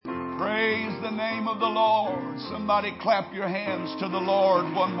Praise the name of the Lord. Somebody clap your hands to the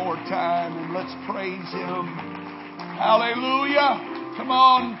Lord one more time and let's praise Him. Hallelujah. Come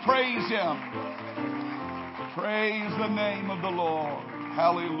on, praise Him. Praise the name of the Lord.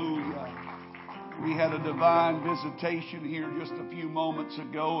 Hallelujah. We had a divine visitation here just a few moments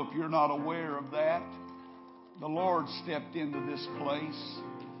ago. If you're not aware of that, the Lord stepped into this place.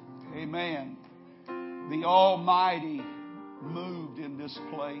 Amen. The Almighty moved in this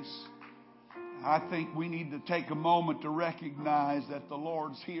place. I think we need to take a moment to recognize that the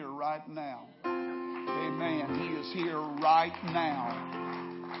Lord's here right now. Amen. He is here right now.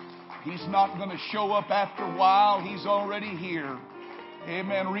 He's not going to show up after a while. He's already here.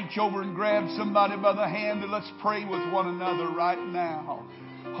 Amen. Reach over and grab somebody by the hand and let's pray with one another right now.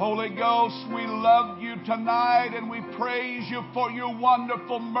 Holy Ghost, we love you tonight and we praise you for your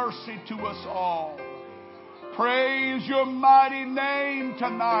wonderful mercy to us all. Praise your mighty name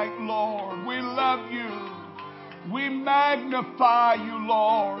tonight, Lord. We love you. We magnify you,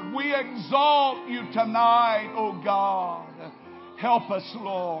 Lord. We exalt you tonight, oh God. Help us,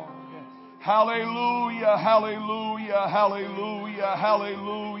 Lord. Hallelujah, hallelujah, hallelujah,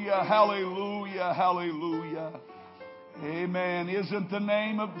 hallelujah, hallelujah, hallelujah. Amen. Isn't the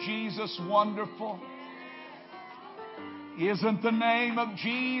name of Jesus wonderful? Isn't the name of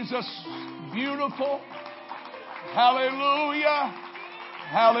Jesus beautiful? Hallelujah.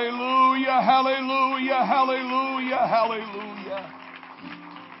 Hallelujah. Hallelujah. Hallelujah. Hallelujah.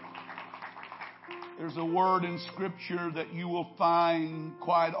 There's a word in Scripture that you will find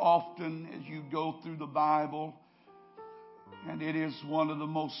quite often as you go through the Bible. And it is one of the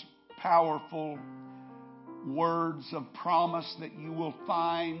most powerful words of promise that you will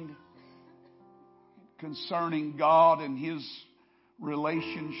find concerning God and His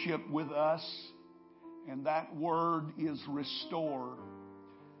relationship with us. And that word is restore.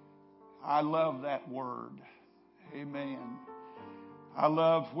 I love that word. Amen. I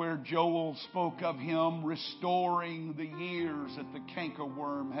love where Joel spoke of Him restoring the years that the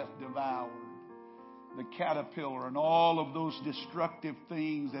cankerworm hath devoured. The caterpillar and all of those destructive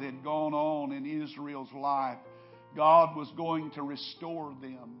things that had gone on in Israel's life. God was going to restore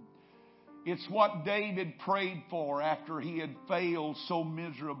them. It's what David prayed for after he had failed so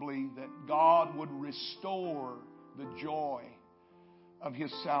miserably, that God would restore the joy of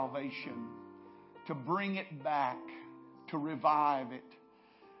His salvation, to bring it back, to revive it.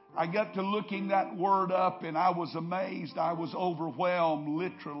 I got to looking that word up and I was amazed. I was overwhelmed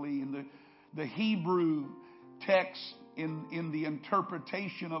literally in the Hebrew text, in the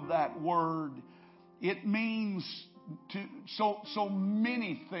interpretation of that word. It means so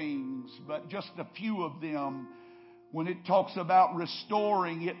many things, but just a few of them. When it talks about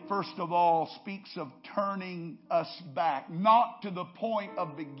restoring, it first of all speaks of turning us back, not to the point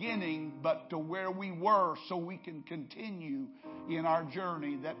of beginning, but to where we were so we can continue in our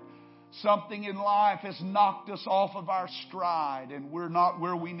journey. That something in life has knocked us off of our stride and we're not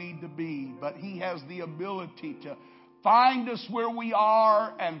where we need to be, but He has the ability to find us where we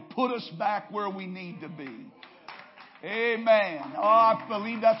are and put us back where we need to be. Amen. Oh, I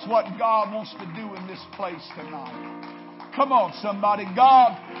believe that's what God wants to do in this place tonight. Come on, somebody.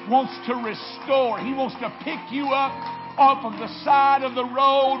 God wants to restore. He wants to pick you up off of the side of the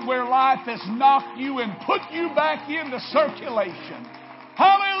road where life has knocked you and put you back into circulation.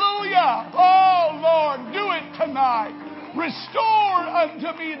 Hallelujah. Oh, Lord, do it tonight. Restore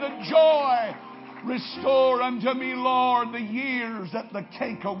unto me the joy. Restore unto me, Lord, the years that the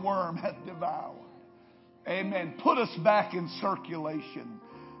cankerworm hath devoured. Amen. Put us back in circulation.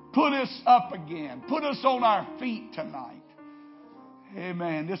 Put us up again. Put us on our feet tonight.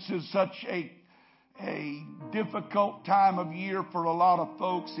 Amen. This is such a difficult time of year for a lot of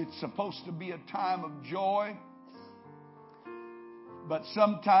folks. It's supposed to be a time of joy. But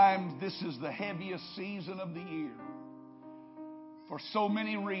sometimes this is the heaviest season of the year. For so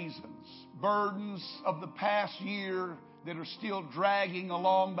many reasons. Burdens of the past year that are still dragging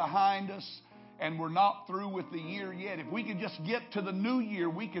along behind us. And we're not through with the year yet. If we could just get to the new year,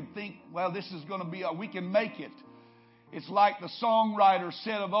 we could think, well, this is going to be, we can make it. It's like the songwriter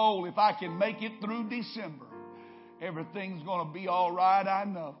said of old, if I can make it through December, everything's going to be all right, I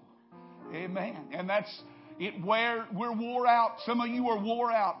know. Amen. And that's it. Where we're wore out. Some of you are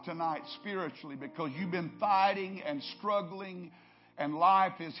wore out tonight spiritually because you've been fighting and struggling, and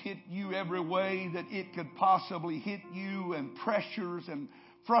life has hit you every way that it could possibly hit you, and pressures and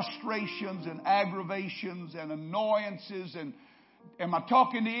frustrations and aggravations and annoyances. And am I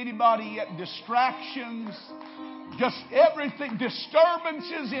talking to anybody yet? Distractions, just everything,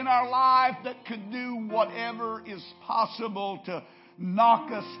 disturbances in our life that could do whatever is possible to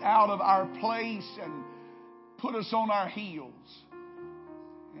knock us out of our place and put us on our heels.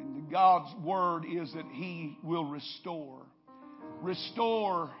 And God's word is that He will restore.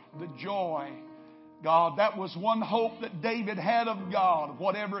 Restore the joy. God, that was one hope that David had of God.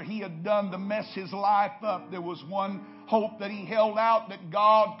 Whatever he had done to mess his life up, there was one hope that he held out, that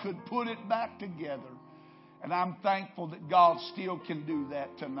God could put it back together. And I'm thankful that God still can do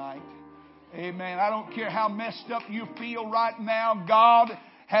that tonight. Amen. I don't care how messed up you feel right now. God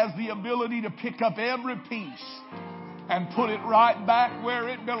has the ability to pick up every piece and put it right back where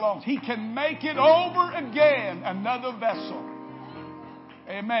it belongs. He can make it over again, another vessel.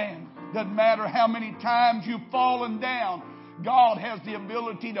 Amen. Doesn't matter how many times you've fallen down. God has the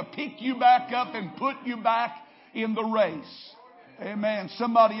ability to pick you back up and put you back in the race. Amen.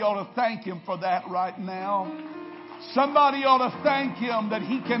 Somebody ought to thank Him for that right now. Somebody ought to thank Him that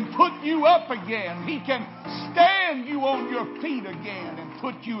He can put you up again. He can stand you on your feet again and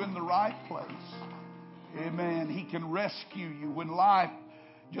put you in the right place. Amen. He can rescue you when life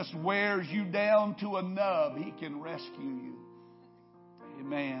just wears you down to a nub. He can rescue you.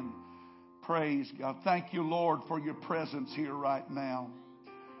 Amen. Praise God. Thank you, Lord, for your presence here right now.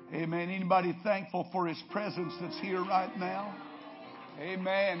 Amen. Anybody thankful for His presence that's here right now?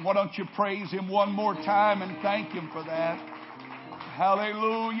 Amen. Why don't you praise Him one more time and thank Him for that?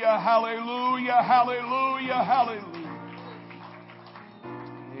 Hallelujah, hallelujah, hallelujah, hallelujah.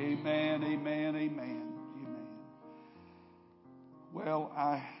 Amen, amen, amen, amen. Well,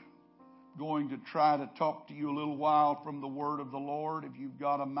 I'm going to try to talk to you a little while from the Word of the Lord. If you've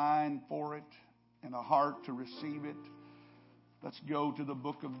got a mind for it and a heart to receive it, let's go to the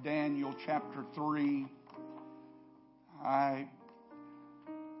book of Daniel, chapter 3. I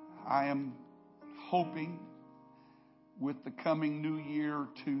am hoping with the coming new year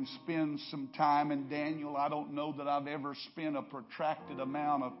to spend some time in Daniel. I don't know that I've ever spent a protracted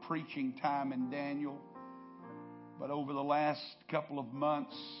amount of preaching time in Daniel, but over the last couple of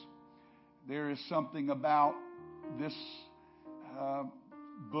months, there is something about this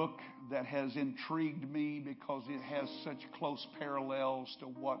book that has intrigued me because it has such close parallels to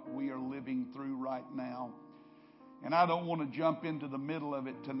what we are living through right now. And I don't want to jump into the middle of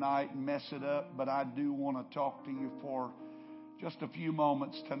it tonight and mess it up, but I do want to talk to you for just a few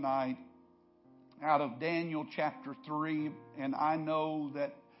moments tonight out of Daniel chapter 3. And I know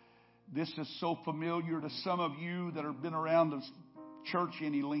that this is so familiar to some of you that have been around the church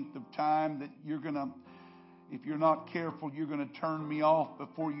any length of time that you're going to, if you're not careful, you're going to turn me off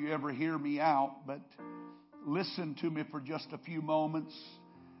before you ever hear me out. But listen to me for just a few moments.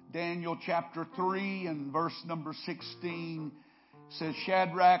 Daniel chapter 3 and verse number 16 says,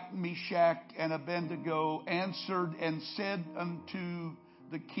 Shadrach, Meshach, and Abednego answered and said unto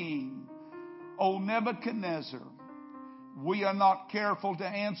the king, O Nebuchadnezzar, we are not careful to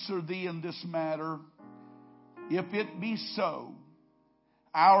answer thee in this matter. If it be so,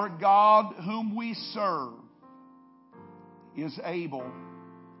 our God whom we serve is able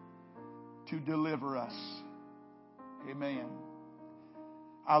to deliver us. Amen.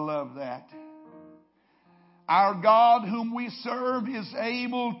 I love that. Our God whom we serve is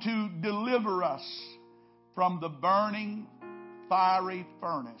able to deliver us from the burning fiery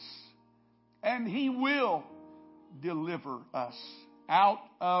furnace. And He will deliver us out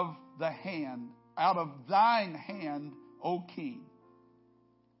of thine hand, O King.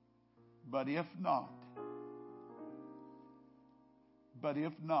 But if not, but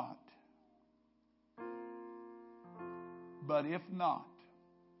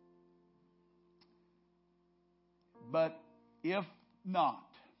if not,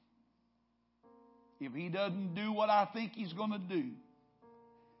 if He doesn't do what I think He's going to do,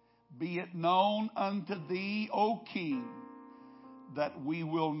 be it known unto thee, O King, that we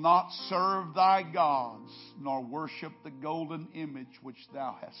will not serve thy gods, nor worship the golden image which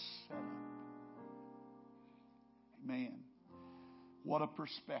thou hast set up. Amen. What a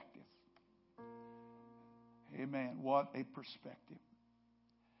perspective. Amen. What a perspective.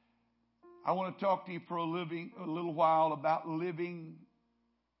 I want to talk to you for a little while about living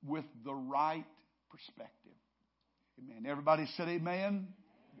with the right perspective. Amen. Everybody said amen.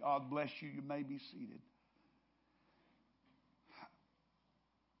 God bless you. You may be seated.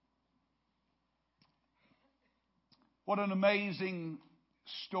 What an amazing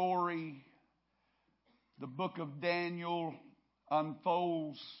story the book of Daniel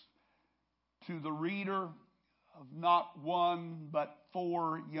unfolds to the reader of not one but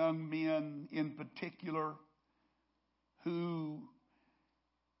 4 young men in particular who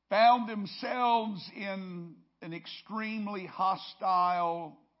found themselves in an extremely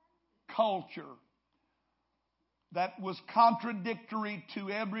hostile culture that was contradictory to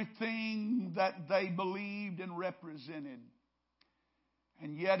everything that they believed and represented.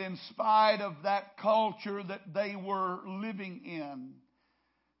 And yet, in spite of that culture that they were living in,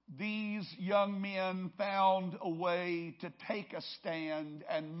 these young men found a way to take a stand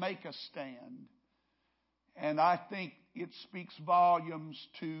and make a stand. And I think it speaks volumes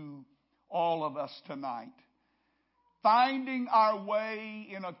to all of us tonight. Finding our way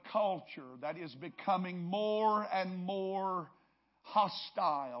in a culture that is becoming more and more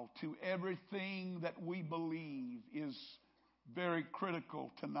hostile to everything that we believe is very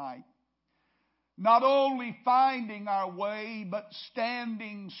critical tonight. Not only finding our way, but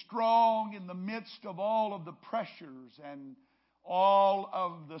standing strong in the midst of all of the pressures and all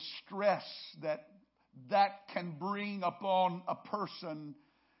of the stress that can bring upon a person.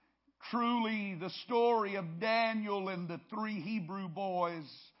 Truly, the story of Daniel and the 3 Hebrew boys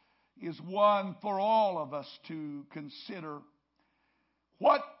is one for all of us to consider.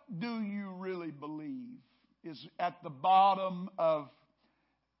 What do you really believe is at the bottom of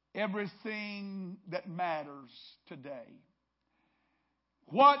everything that matters today?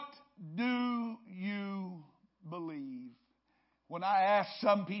 What do you believe? When I ask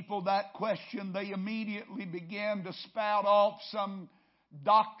some people that question, they immediately begin to spout off some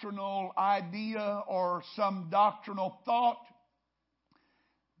doctrinal idea or some doctrinal thought.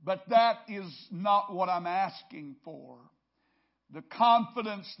 But that is not what I'm asking for. The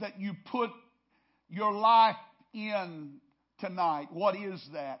confidence that you put your life in tonight, what is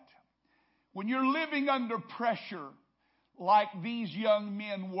that? When you're living under pressure like these young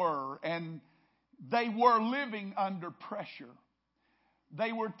men were, and they were living under pressure.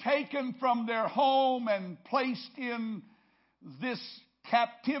 They were taken from their home and placed in this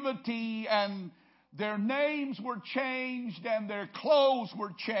captivity, and their names were changed and their clothes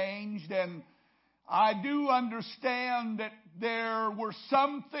were changed. And I do understand that there were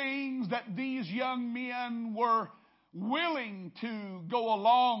some things that these young men were willing to go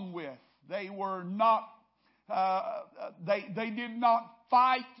along with. They were not, they did not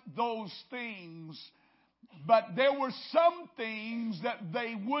fight those things. But there were some things that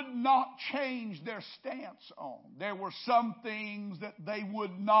they would not change their stance on. There were some things that they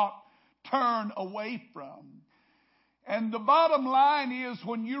would not turn away from. And the bottom line is,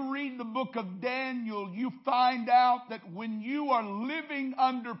 when you read the book of Daniel, you find out that when you are living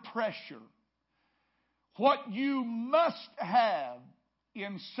under pressure, what you must have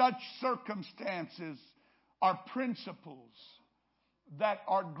in such circumstances are principles that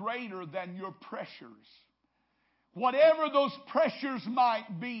are greater than your pressures. Whatever those pressures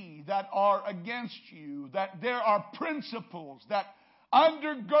might be that are against you, that there are principles that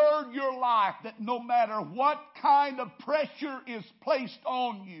undergird your life, that no matter what kind of pressure is placed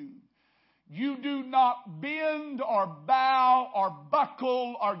on you, you do not bend or bow or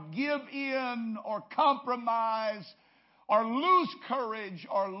buckle or give in or compromise or lose courage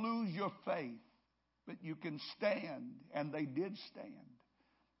or lose your faith. But you can stand, and they did stand.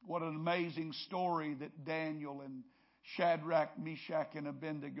 What an amazing story that Daniel and Shadrach, Meshach, and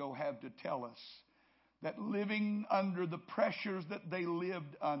Abednego have to tell us. That living under the pressures that they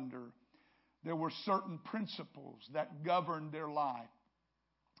lived under, there were certain principles that governed their life.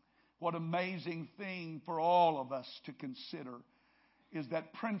 What amazing thing for all of us to consider is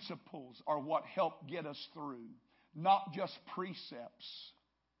that principles are what help get us through, not just precepts.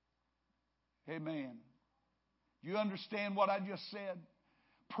 Amen. Do you understand what I just said?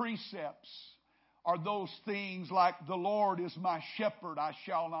 Precepts are those things like, the Lord is my shepherd, I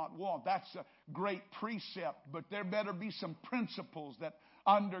shall not want. That's a great precept, but there better be some principles that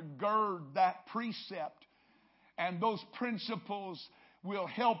undergird that precept. And those principles will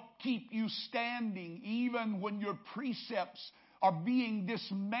help keep you standing even when your precepts are being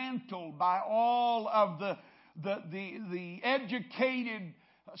dismantled by all of the educated,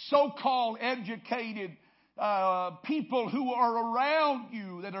 so-called educated people who are around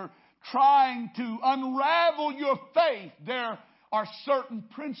you that are trying to unravel your faith. There are certain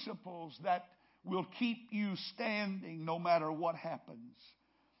principles that will keep you standing no matter what happens.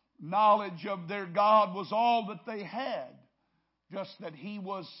 Knowledge of their God was all that they had. Just that He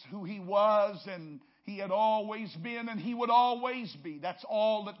was who He was, and He had always been, and He would always be. That's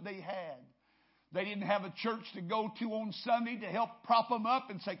all that they had. They didn't have a church to go to on Sunday to help prop them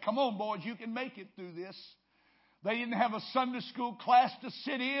up and say, come on, boys, you can make it through this. They didn't have a Sunday school class to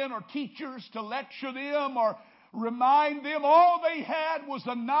sit in or teachers to lecture them or remind them. All they had was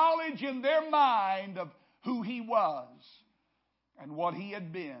the knowledge in their mind of who He was and what He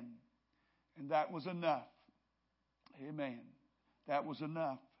had been. And that was enough. Amen. That was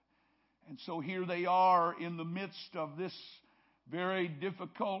enough. And so here they are in the midst of this very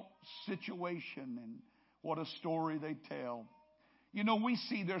difficult situation, and what a story they tell. You know, we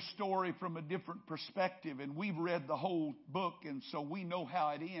see their story from a different perspective, and we've read the whole book, and so we know how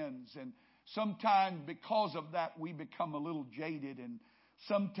it ends. And sometimes because of that, we become a little jaded, and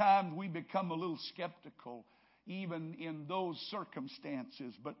sometimes we become a little skeptical, even in those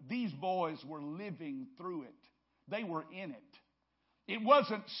circumstances. But these boys were living through it. They were in it. It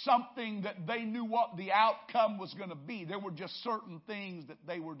wasn't something that they knew what the outcome was going to be. There were just certain things that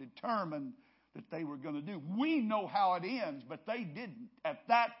they were determined that they were going to do. We know how it ends, but they didn't. At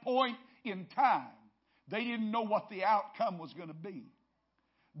that point in time, they didn't know what the outcome was going to be.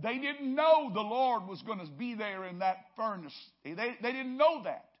 They didn't know the Lord was going to be there in that furnace. They didn't know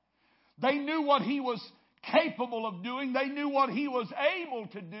that. They knew what He was capable of doing. They knew what He was able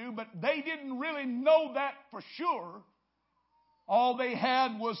to do, but they didn't really know that for sure. All they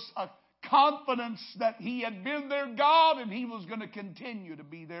had was a confidence that He had been their God and He was going to continue to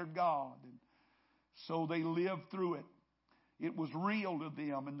be their God. And so they lived through it. It was real to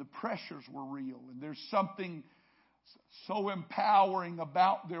them, and the pressures were real. And there's something so empowering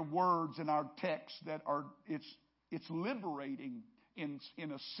about their words in our text that it's liberating in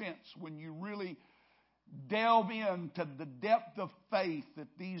a sense when you really delve into the depth of faith that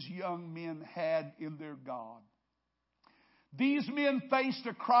these young men had in their God. These men faced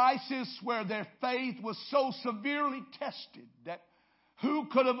a crisis where their faith was so severely tested that who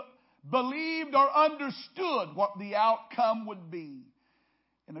could have believed or understood what the outcome would be?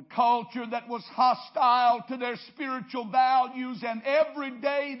 In a culture that was hostile to their spiritual values, and every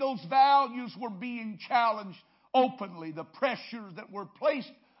day those values were being challenged openly. The pressures that were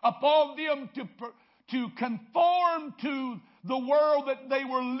placed upon them to conform to the world that they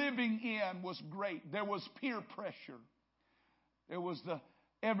were living in was great. There was peer pressure. There was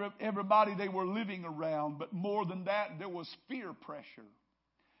everybody they were living around, but more than that, there was fear pressure.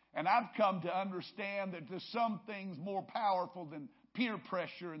 And I've come to understand that there's some things more powerful than peer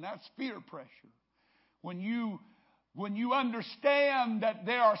pressure, and that's fear pressure. When you understand that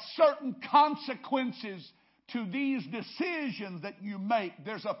there are certain consequences to these decisions that you make,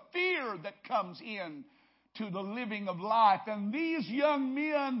 there's a fear that comes in to the living of life. And these young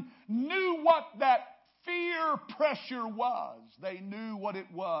men knew what that fear pressure was. They knew what it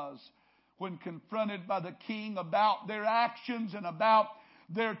was when confronted by the king about their actions and about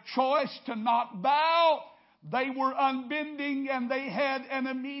their choice to not bow. They were unbending, and they had an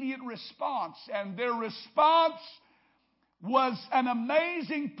immediate response. And their response was an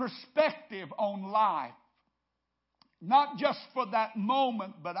amazing perspective on life. Not just for that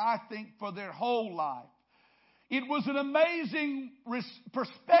moment, but I think for their whole life. It was an amazing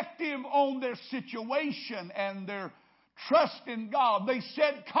perspective on their situation and their trust in God. They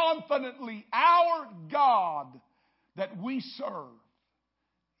said confidently, our God that we serve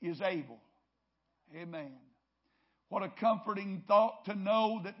is able. Amen. What a comforting thought to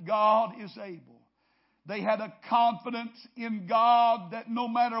know that God is able. They had a confidence in God that no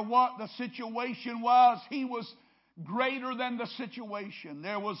matter what the situation was, He was greater than the situation.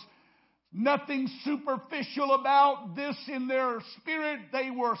 There was nothing superficial about this in their spirit. They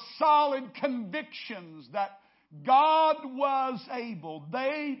were solid convictions that God was able.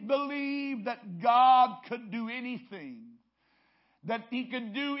 They believed that God could do anything. That He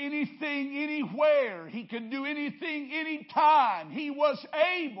could do anything, anywhere. He could do anything, anytime. He was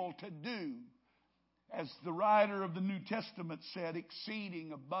able to do, as the writer of the New Testament said,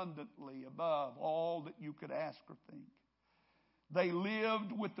 exceeding abundantly above all that you could ask or think. They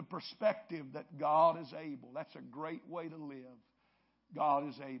lived with the perspective that God is able. That's a great way to live. God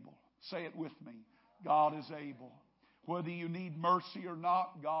is able. Say it with me. God is able. Whether you need mercy or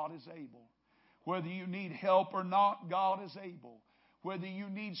not, God is able. Whether you need help or not, God is able. Whether you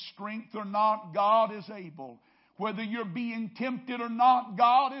need strength or not, God is able. Whether you're being tempted or not,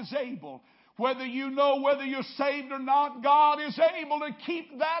 God is able. Whether you know whether you're saved or not, God is able to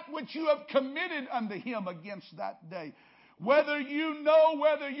keep that which you have committed unto Him against that day. Whether you know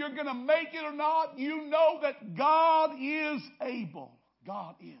whether you're going to make it or not, you know that God is able.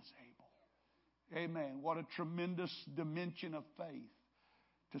 God is able. Amen. What a tremendous dimension of faith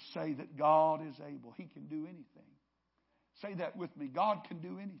to say that God is able. He can do anything. Say that with me. God can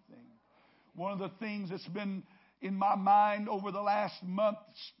do anything. One of the things that's been in my mind over the last month,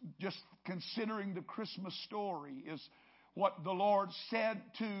 just considering the Christmas story, is what the Lord said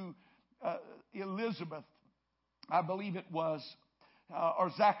to Elizabeth, I believe it was,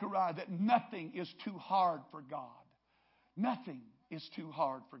 or Zechariah, that nothing is too hard for God. Nothing is too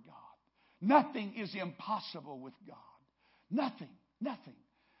hard for God. Nothing is impossible with God. Nothing.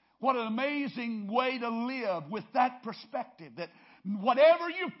 What an amazing way to live with that perspective that whatever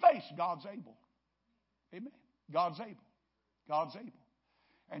you face, God's able. Amen. God's able. God's able.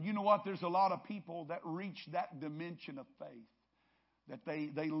 And you know what? There's a lot of people that reach that dimension of faith. That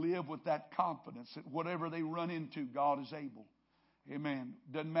they live with that confidence that whatever they run into, God is able. Amen.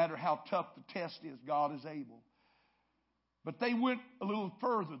 Doesn't matter how tough the test is, God is able. But they went a little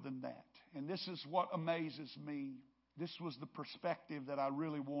further than that. And this is what amazes me. This was the perspective that I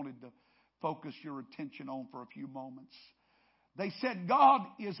really wanted to focus your attention on for a few moments. They said, God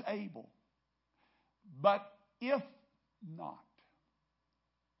is able. But if not,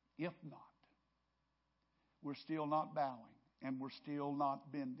 we're still not bowing and we're still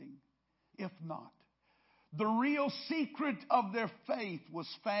not bending. If not. The real secret of their faith was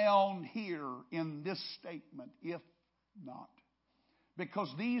found here in this statement, if not.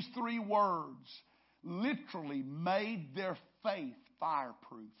 Because these three words literally made their faith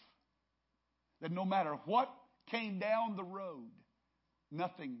fireproof. That no matter what came down the road,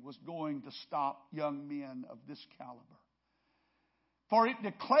 nothing was going to stop young men of this caliber. For it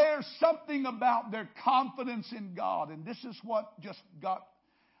declares something about their confidence in God. And this is what just got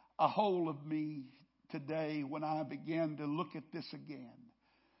a hold of me today when I began to look at this again.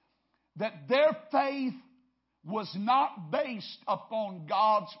 That their faith was not based upon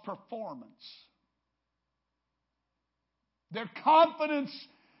God's performance. Their confidence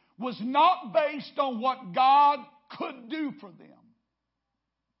was not based on what God could do for them.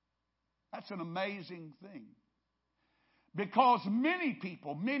 That's an amazing thing. Because many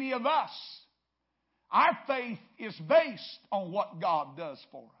people, many of us, our faith is based on what God does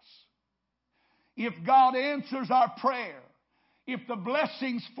for us. If God answers our prayer, if the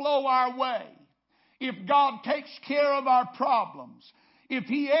blessings flow our way, if God takes care of our problems, if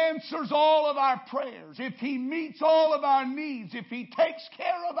He answers all of our prayers, if He meets all of our needs, if He takes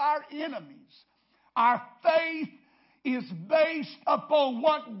care of our enemies, our faith is based upon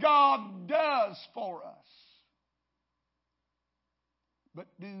what God does for us. But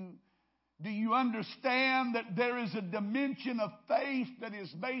do you understand that there is a dimension of faith that is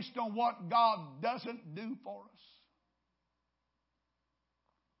based on what God doesn't do for us?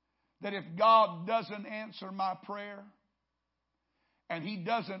 That if God doesn't answer my prayer, and He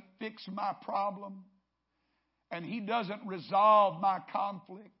doesn't fix my problem, and He doesn't resolve my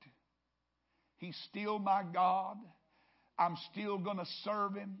conflict, He's still my God. I'm still going to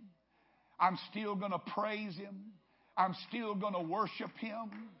serve Him. I'm still going to praise Him. I'm still going to worship Him.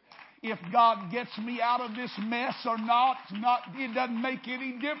 If God gets me out of this mess or not, it doesn't make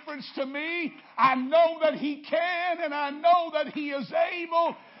any difference to me. I know that He can, and I know that He is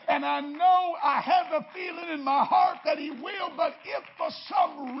able, and I know I have a feeling in my heart that He will. But if for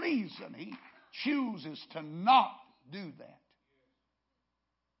some reason He chooses to not do that,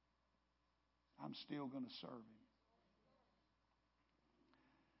 I'm still going to serve Him.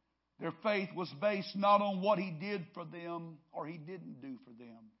 Their faith was based not on what He did for them or He didn't do for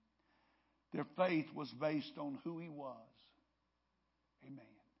them. Their faith was based on who He was. Amen.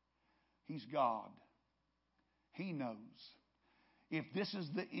 He's God. He knows. If this is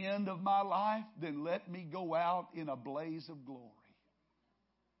the end of my life, then let me go out in a blaze of glory.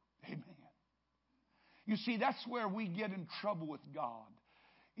 Amen. You see, that's where we get in trouble with God.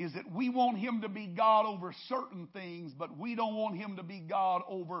 Is that we want Him to be God over certain things, but we don't want Him to be God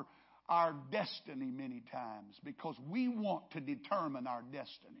over our destiny many times, because we want to determine our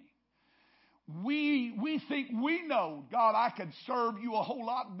destiny. We think we know, God, I could serve you a whole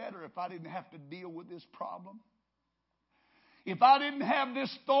lot better if I didn't have to deal with this problem. If I didn't have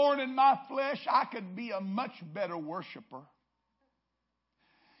this thorn in my flesh, I could be a much better worshiper.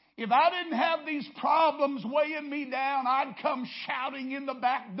 If I didn't have these problems weighing me down, I'd come shouting in the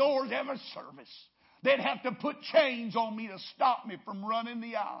back doors every service. They'd have to put chains on me to stop me from running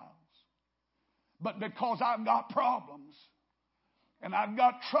the aisles. But because I've got problems and I've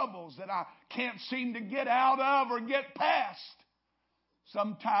got troubles that I can't seem to get out of or get past,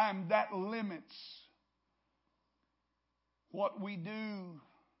 sometimes that limits what we do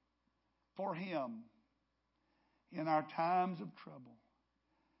for Him in our times of trouble.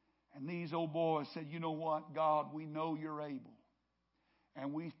 And these old boys said, you know what, God, we know You're able.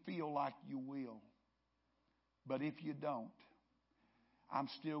 And we feel like You will. But if You don't, I'm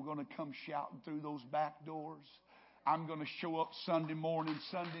still going to come shouting through those back doors. I'm going to show up Sunday morning,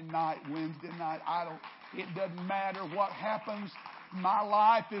 Sunday night, Wednesday night. It doesn't matter what happens. My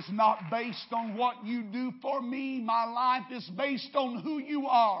life is not based on what You do for me. My life is based on who You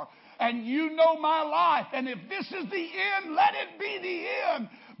are. And You know my life. And if this is the end, let it be the end.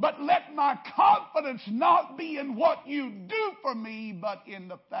 But let my confidence not be in what you do for me, but in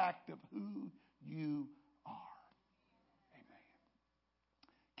the fact of who you are. Amen.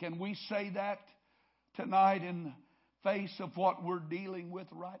 Can we say that tonight in the face of what we're dealing with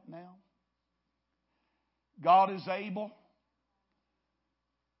right now? God is able,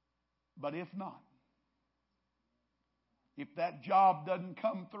 but if not, if that job doesn't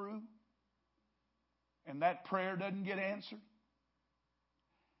come through and that prayer doesn't get answered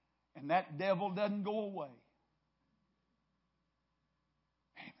and that devil doesn't go away,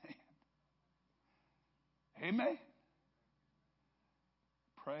 amen. Amen.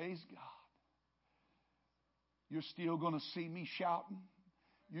 Praise God. You're still going to see me shouting.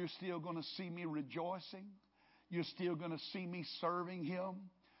 You're still going to see me rejoicing. You're still going to see me serving Him.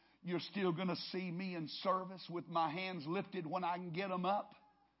 You're still going to see me in service with my hands lifted when I can get them up.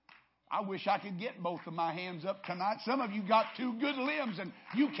 I wish I could get both of my hands up tonight. Some of you got two good limbs and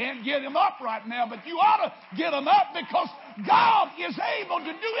you can't get them up right now, but you ought to get them up because God is able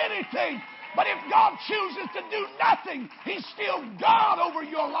to do anything. But if God chooses to do nothing, He's still God over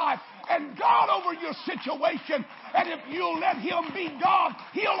your life and God over your situation. And if you'll let Him be God,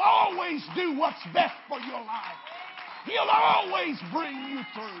 He'll always do what's best for your life. He'll always bring you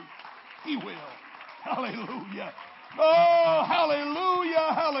through. He will. Hallelujah. Oh,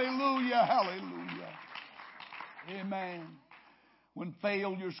 hallelujah, hallelujah, hallelujah. Amen. When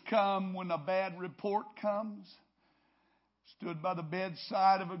failures come, when a bad report comes, stood by the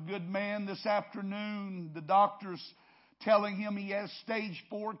bedside of a good man this afternoon. The doctors telling him he has stage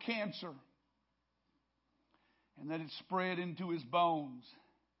 4 cancer and that it's spread into his bones.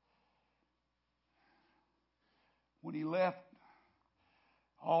 When he left,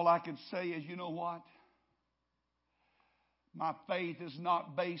 all I could say is, you know what? My faith is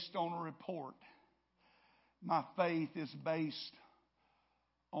not based on a report. My faith is based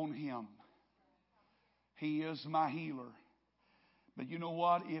on Him. He is my healer. But you know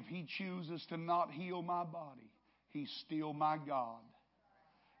what? If He chooses to not heal my body, He's still my God.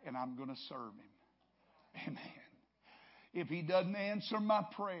 And I'm going to serve Him. Amen. If He doesn't answer my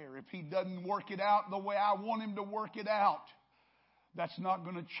prayer, if He doesn't work it out the way I want Him to work it out, that's not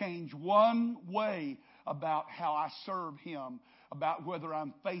going to change one way about how I serve Him, about whether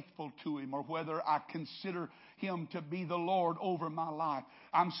I'm faithful to Him or whether I consider Him to be the Lord over my life.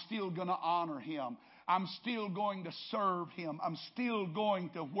 I'm still going to honor Him. I'm still going to serve Him. I'm still going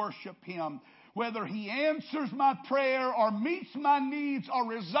to worship Him. Whether He answers my prayer or meets my needs or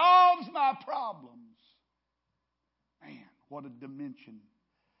resolves my problems. Man, what a dimension.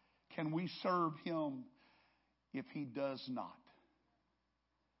 Can we serve Him if He does not?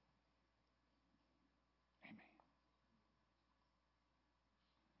 Amen.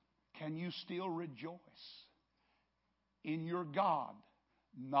 Can you still rejoice in your God,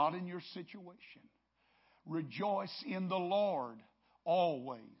 not in your situation? Rejoice in the Lord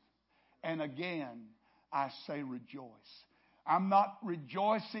always. And again, I say rejoice. I'm not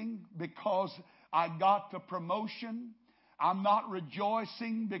rejoicing because I got the promotion. I'm not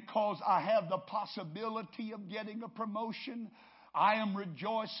rejoicing because I have the possibility of getting a promotion. I am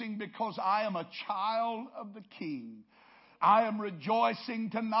rejoicing because I am a child of the King. I am rejoicing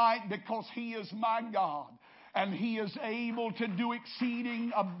tonight because He is my God. And He is able to do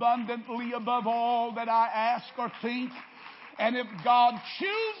exceeding abundantly above all that I ask or think. And if God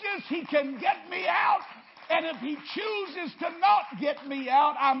chooses, He can get me out. And if He chooses to not get me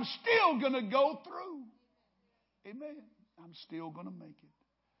out, I'm still going to go through. Amen. I'm still going to make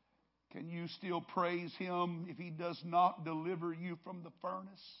it. Can you still praise Him if He does not deliver you from the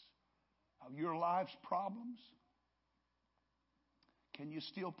furnace of your life's problems? Can you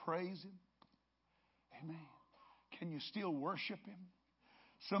still praise Him? Amen. Can you still worship Him?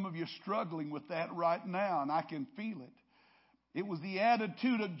 Some of you are struggling with that right now, and I can feel it. It was the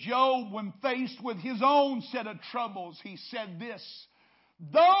attitude of Job when faced with his own set of troubles. He said this,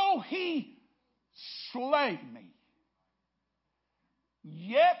 though He slay me,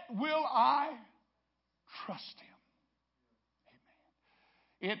 yet will I trust Him.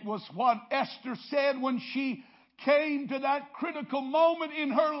 Amen. It was what Esther said when she came to that critical moment in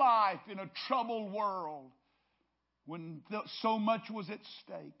her life in a troubled world when so much was at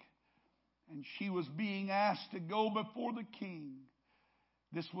stake. And she was being asked to go before the king.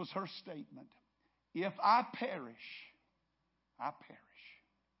 This was her statement. If I perish, I perish.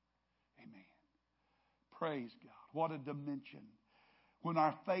 Amen. Praise God. What a dimension. When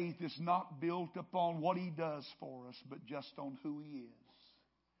our faith is not built upon what He does for us, but just on who He is.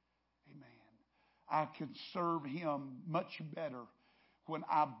 Amen. I can serve Him much better when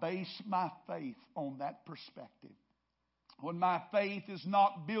I base my faith on that perspective. when my faith is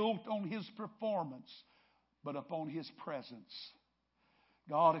not built on His performance, but upon His presence.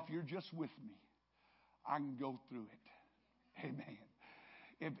 God, if you're just with me, I can go through it. Amen.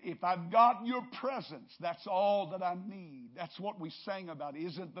 If I've got your presence, that's all that I need. That's what we sang about.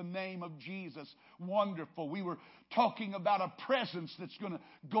 Isn't the name of Jesus wonderful? We were talking about a presence that's going to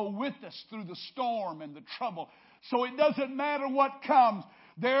go with us through the storm and the trouble. So it doesn't matter what comes.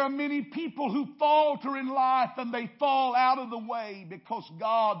 There are many people who falter in life and they fall out of the way because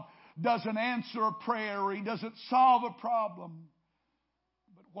God doesn't answer a prayer or He doesn't solve a problem.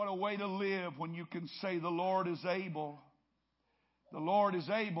 But what a way to live when you can say, the Lord is able. The Lord is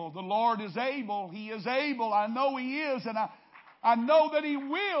able. The Lord is able. He is able. I know He is, and I know that He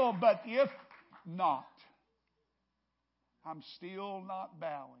will. But if not, I'm still not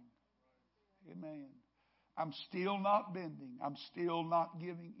bowing. Amen. I'm still not bending. I'm still not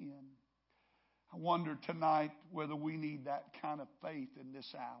giving in. I wonder tonight whether we need that kind of faith in this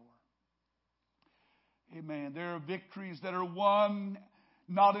hour. Amen. There are victories that are won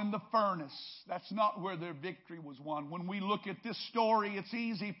not in the furnace. That's not where their victory was won. When we look at this story, it's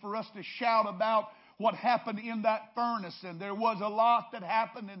easy for us to shout about what happened in that furnace. And there was a lot that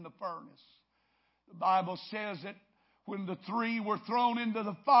happened in the furnace. The Bible says that when the 3 were thrown into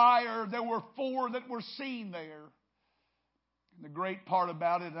the fire, there were 4 that were seen there. And the great part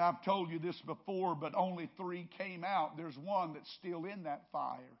about it, and I've told you this before, but only 3 came out. There's 1 that's still in that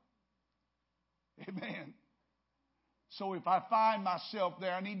fire. Amen. So if I find myself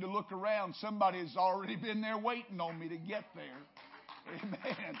there, I need to look around. Somebody's already been there waiting on me to get there.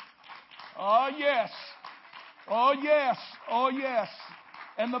 Amen. Oh, yes. Oh, yes. Oh, yes.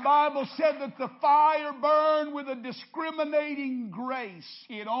 And the Bible said that the fire burned with a discriminating grace.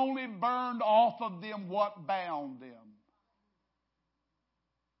 It only burned off of them what bound them.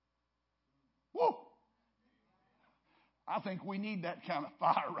 Woo! I think we need that kind of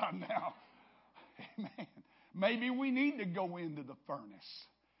fire right now. Amen. Maybe we need to go into the furnace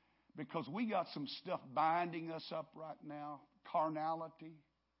because we got some stuff binding us up right now. Carnality,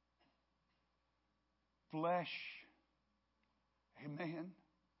 flesh. Amen.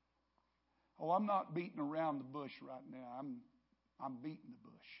 Oh, I'm not beating around the bush right now. I'm beating the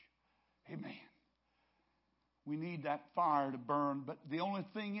bush. Amen. We need that fire to burn, but the only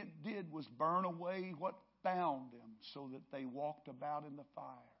thing it did was burn away what bound them so that they walked about in the fire.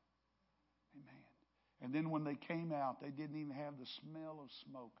 Amen. And then when they came out, they didn't even have the smell of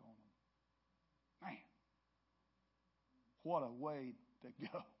smoke on them. Man, what a way to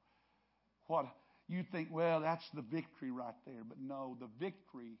go. You think, well, that's the victory right there. But no, the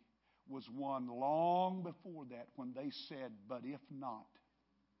victory was won long before that when they said, but if not.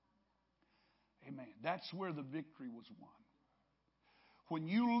 Amen. That's where the victory was won. When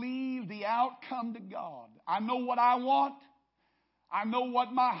you leave the outcome to God, I know what I want. I know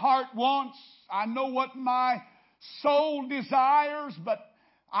what my heart wants. I know what my soul desires, but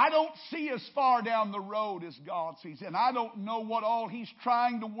I don't see as far down the road as God sees. And I don't know what all He's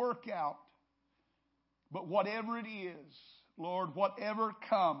trying to work out. But whatever it is, Lord, whatever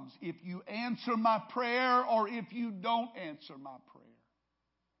comes, if you answer my prayer or if you don't answer my prayer,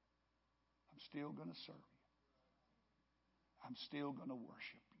 I'm still going to serve you. I'm still going to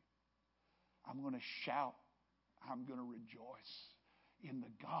worship you. I'm going to shout. I'm going to rejoice in the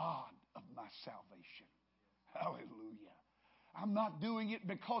God of my salvation. Hallelujah. I'm not doing it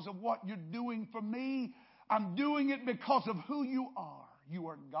because of what you're doing for me. I'm doing it because of who you are. You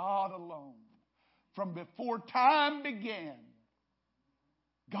are God alone. From before time began,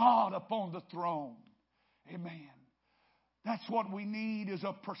 God upon the throne. Amen. That's what we need is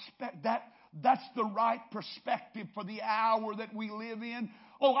a perspective. That's the right perspective for the hour that we live in.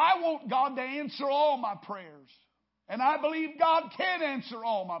 Oh, I want God to answer all my prayers. And I believe God can answer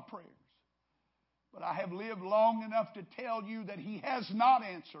all my prayers. But I have lived long enough to tell you that He has not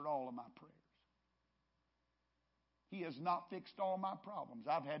answered all of my prayers. He has not fixed all my problems.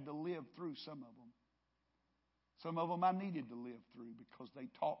 I've had to live through some of them. Some of them I needed to live through because they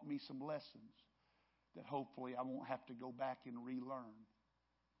taught me some lessons that hopefully I won't have to go back and relearn.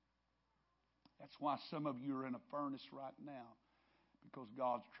 That's why some of you are in a furnace right now, because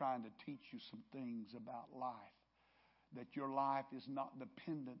God's trying to teach you some things about life. That your life is not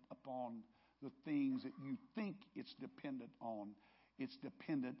dependent upon the things that you think it's dependent on. It's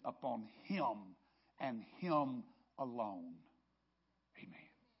dependent upon Him and Him alone.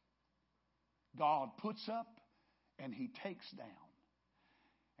 Amen. God puts up and He takes down.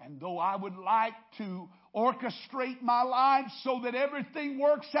 And though I would like to orchestrate my life so that everything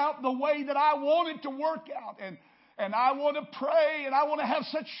works out the way that I want it to work out, And I want to pray, and I want to have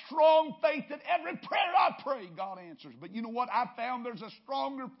such strong faith that every prayer I pray, God answers. But you know what? I found there's a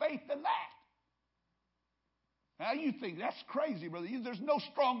stronger faith than that. Now you think, that's crazy, brother. There's no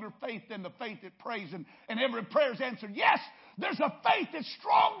stronger faith than the faith that prays and every prayer is answered. Yes, there's a faith that's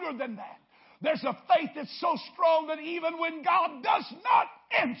stronger than that. There's a faith that's so strong that even when God does not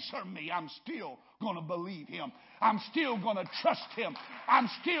answer me, I'm still going to believe Him. I'm still going to trust Him. I'm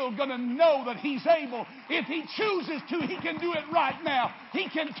still going to know that He's able. If He chooses to, He can do it right now. He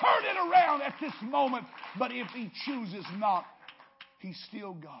can turn it around at this moment. But if He chooses not, He's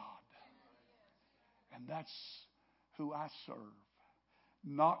still God. And that's who I serve.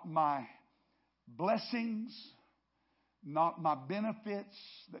 Not my blessings, not my benefits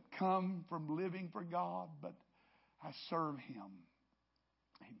that come from living for God, but I serve Him.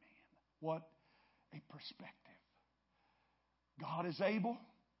 Amen. What a perspective. God is able,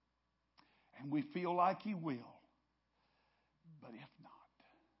 and we feel like He will. But if not,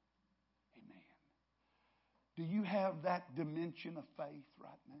 amen. Do you have that dimension of faith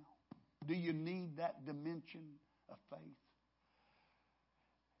right now? Do you need that dimension of faith?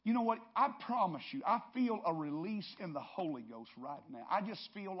 You know what? I promise you, I feel a release in the Holy Ghost right now. I just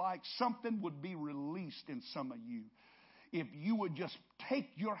feel like something would be released in some of you if you would just take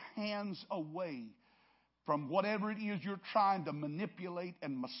your hands away from whatever it is you're trying to manipulate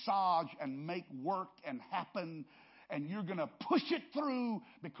and massage and make work and happen. And you're going to push it through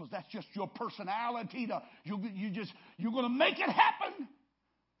because that's just your personality. You're going to make it happen.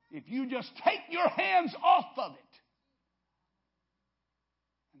 If you just take your hands off of it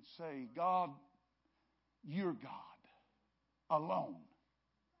and say, God, you're God alone.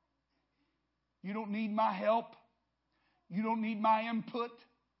 You don't need my help. You don't need my input.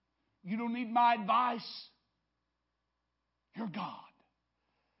 You don't need my advice. You're God.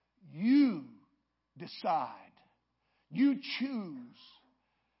 You decide. You choose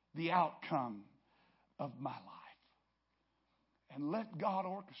the outcome of my life. And let God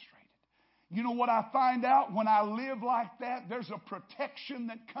orchestrate it. You know what I find out when I live like that? There's a protection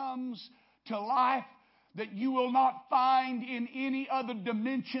that comes to life that you will not find in any other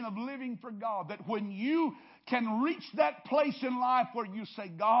dimension of living for God. That when you can reach that place in life where you say,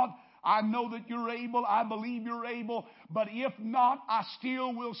 God, I know that you're able. I believe you're able. But if not, I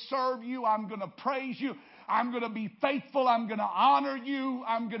still will serve you. I'm going to praise you. I'm going to be faithful. I'm going to honor you.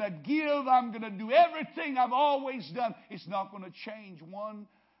 I'm going to give. I'm going to do everything I've always done. It's not going to change one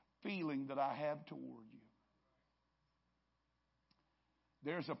feeling that I have toward you.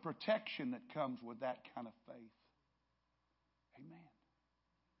 There's a protection that comes with that kind of faith. Amen.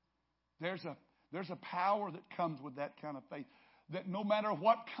 There's a power that comes with that kind of faith. That no matter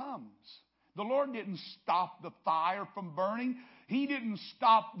what comes, the Lord didn't stop the fire from burning. He didn't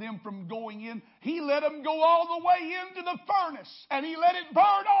stop them from going in. He let them go all the way into the furnace. And He let it burn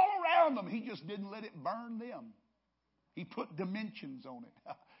all around them. He just didn't let it burn them. He put dimensions on it.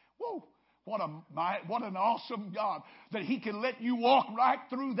 Whoa. What an awesome God. That He can let you walk right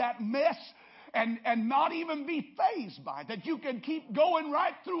through that mess and not even be fazed by it. That you can keep going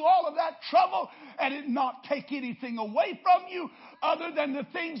right through all of that trouble and it not take anything away from you other than the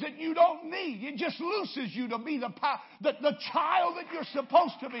things that you don't need. It just looses you to be the child that you're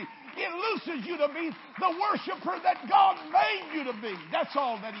supposed to be. It looses you to be the worshiper that God made you to be. That's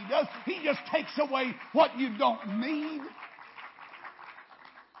all that He does. He just takes away what you don't need.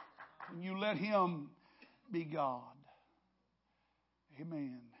 And you let Him be God.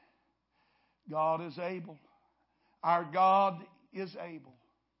 Amen. God is able. Our God is able.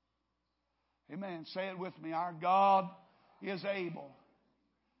 Amen. Say it with me. Our God is able.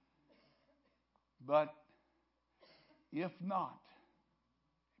 But if not,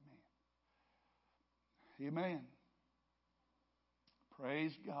 amen. Amen.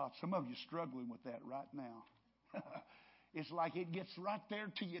 Praise God. Some of you are struggling with that right now. It's like it gets right there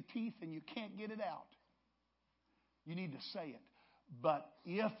to your teeth and you can't get it out. You need to say it. But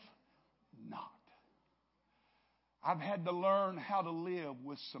if not. I've had to learn how to live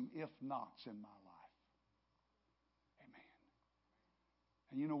with some if-nots in my life. Amen.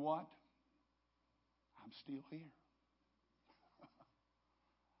 And you know what? I'm still here.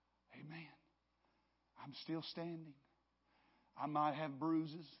 Amen. I'm still standing. I might have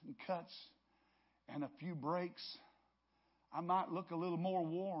bruises and cuts and a few breaks. I might look a little more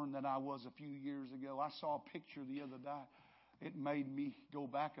worn than I was a few years ago. I saw a picture the other day. It made me go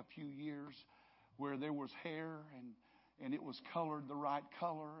back a few years where there was hair and it was colored the right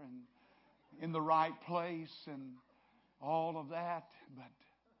color and in the right place and all of that. But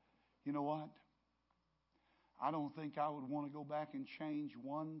you know what? I don't think I would want to go back and change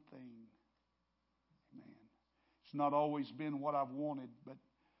one thing. Man, It's not always been what I've wanted, but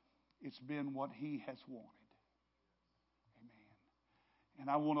it's been what He has wanted. Amen. And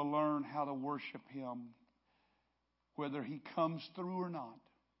I want to learn how to worship Him, whether He comes through or not.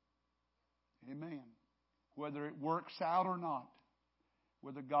 Amen. Whether it works out or not,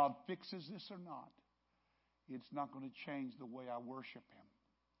 whether God fixes this or not, it's not going to change the way I worship Him.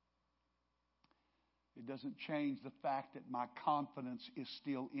 It doesn't change the fact that my confidence is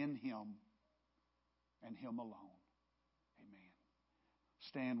still in Him and Him alone. Amen.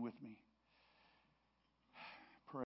 Stand with me.